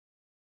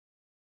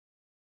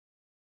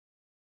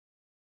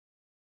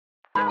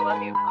I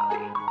love you,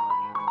 Polly.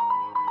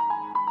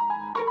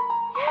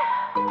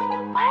 Yeah.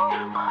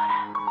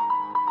 Whitegirlboodah.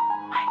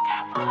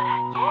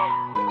 Whitegirlboodah, yeah.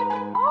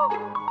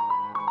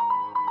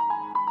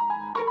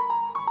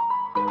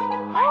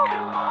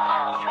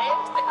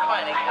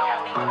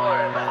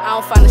 I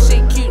don't find the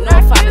shit cute, no,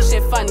 I find the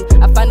shit funny.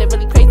 I find it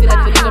really crazy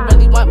that the nigga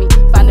really want me.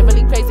 Find it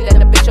really crazy that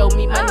the bitch owe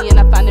me money. And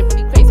I find it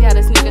really crazy how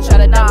this nigga try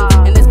to dumb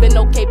me. And it's been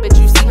okay, but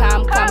you see how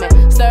I'm coming.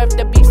 Serve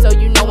the beef so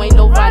you know ain't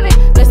no running.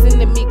 Listen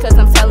to me cause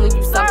I'm telling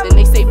you something.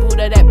 They say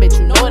Buddha that bitch,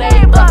 you know they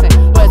ain't bluffing.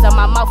 Words out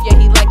my mouth, yeah,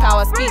 he like how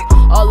I speak.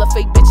 All the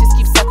fake bitches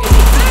keep sucking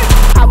their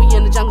teeth. How we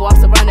in the jungle, I'm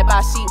surrounded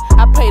by sheep.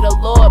 I pray the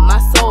Lord my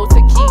soul to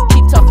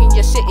keep talking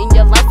your shit in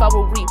your life I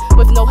will reap.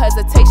 With no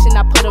hesitation,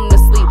 I put them to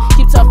sleep.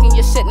 Keep talking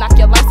your shit, knock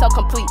your life out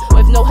complete.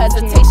 With no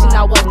hesitation,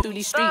 I walk through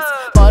these streets.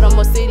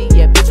 Baltimore City,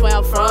 yeah, bitch, where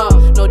I'm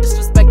from. No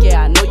disrespect,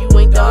 yeah, I know you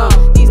ain't dumb.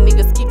 These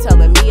niggas keep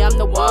telling me I'm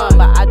the one,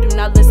 but I do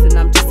not listen,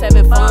 I'm just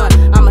having fun.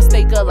 I'ma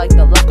stay good like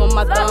the luck on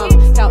my thumb.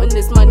 Counting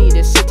this money,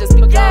 this shit just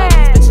begun.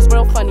 These bitches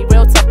real funny,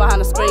 real tough behind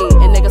the screen.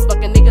 And niggas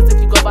fucking niggas if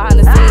you go behind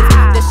the scenes.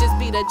 This just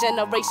be the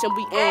generation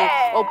we in.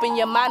 Open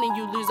your mind and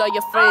you lose all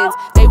your friends.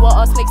 They were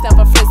all snakes,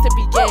 never friends to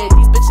begin.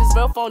 These bitches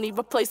real phony,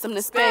 replace them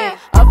to spin.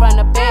 I run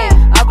the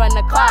band, I run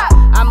the clock.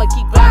 I'ma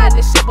keep grinding,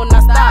 this shit will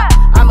not stop.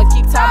 I'ma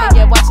keep timing,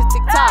 yeah, watching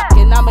TikTok.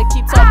 And I'ma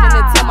keep talking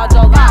until my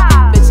jaw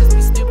lock. Bitches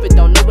be stupid,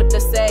 don't know what to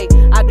say.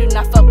 I do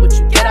not fuck with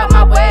you, get out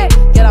my way.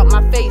 Get out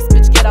my face,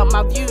 bitch, get out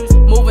my views.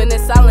 Moving in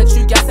silence,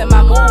 you guessing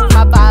my moves.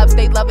 My vibes,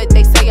 they love it,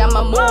 they say I'm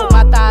a move.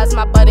 My thighs,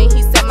 my butt, and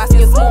he said my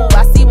skin smooth.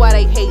 I see why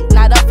they hate,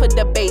 not up for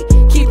debate.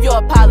 Keep your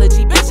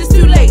apology, bitch, it's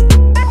too late.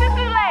 Bitch, it's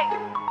too late.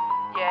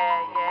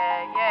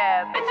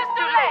 Yeah, bitch, it's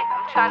too late.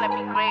 I'm trying to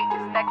be great,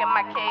 stacking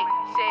my cake.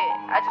 Shit,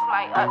 I just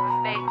might up the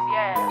stakes,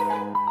 yeah.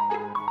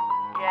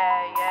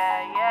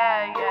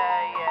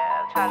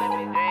 I'm trying to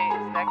be great,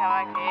 stacking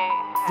my cake.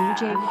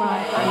 DJ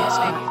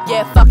Freestyle.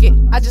 Yeah, fuck it,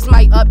 I just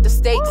might up the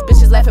stakes.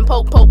 Bitches laughing,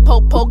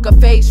 poke a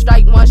face.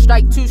 Strike one,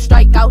 strike two,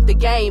 strike out the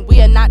game.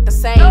 We are not the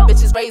same,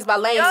 bitches raised by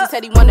lames. He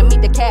said he wanna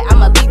meet the cat,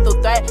 I'm a lethal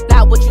threat.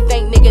 Not what you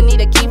think, nigga,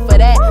 need a key for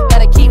that.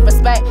 Better keep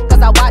respect,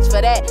 cause I watch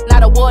for that.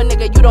 Not a war,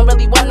 nigga, you don't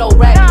really want no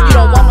rap. You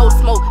don't want no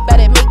smoke,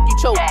 better make you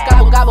choke.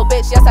 Gobble, gobble,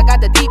 bitch, yes, I got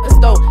the deepest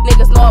though.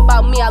 Niggas know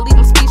about me, I leave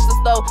them speechless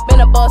though.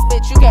 Been a boss,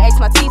 bitch, you can ask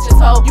my teachers,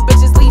 ho. You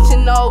bitches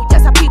leeching, no,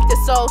 yes, I peeped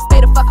it so.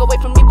 Stay the fuck away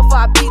from me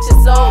before I beat your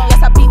soul.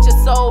 Yes, I beat your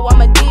soul,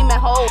 I'm a demon,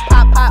 ho.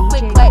 Pop, pop,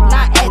 click, clack,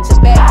 not at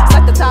your back.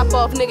 Suck the top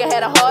off, nigga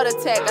had a heart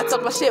attack. I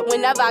talk my shit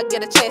whenever I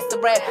get a chance to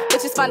rap.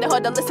 Bitches find it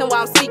hard to listen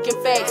while I'm speaking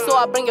facts, so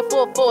I bring it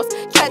full force.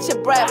 Catch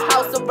your breath,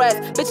 house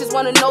arrest. Bitches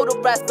wanna know the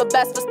rest, but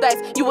best respects.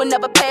 You will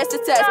never pass the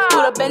test.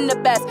 Would've been the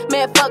best,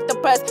 man, fuck the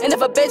press. And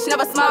if a bitch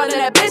never smiling, then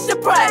that bitch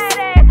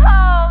depressed.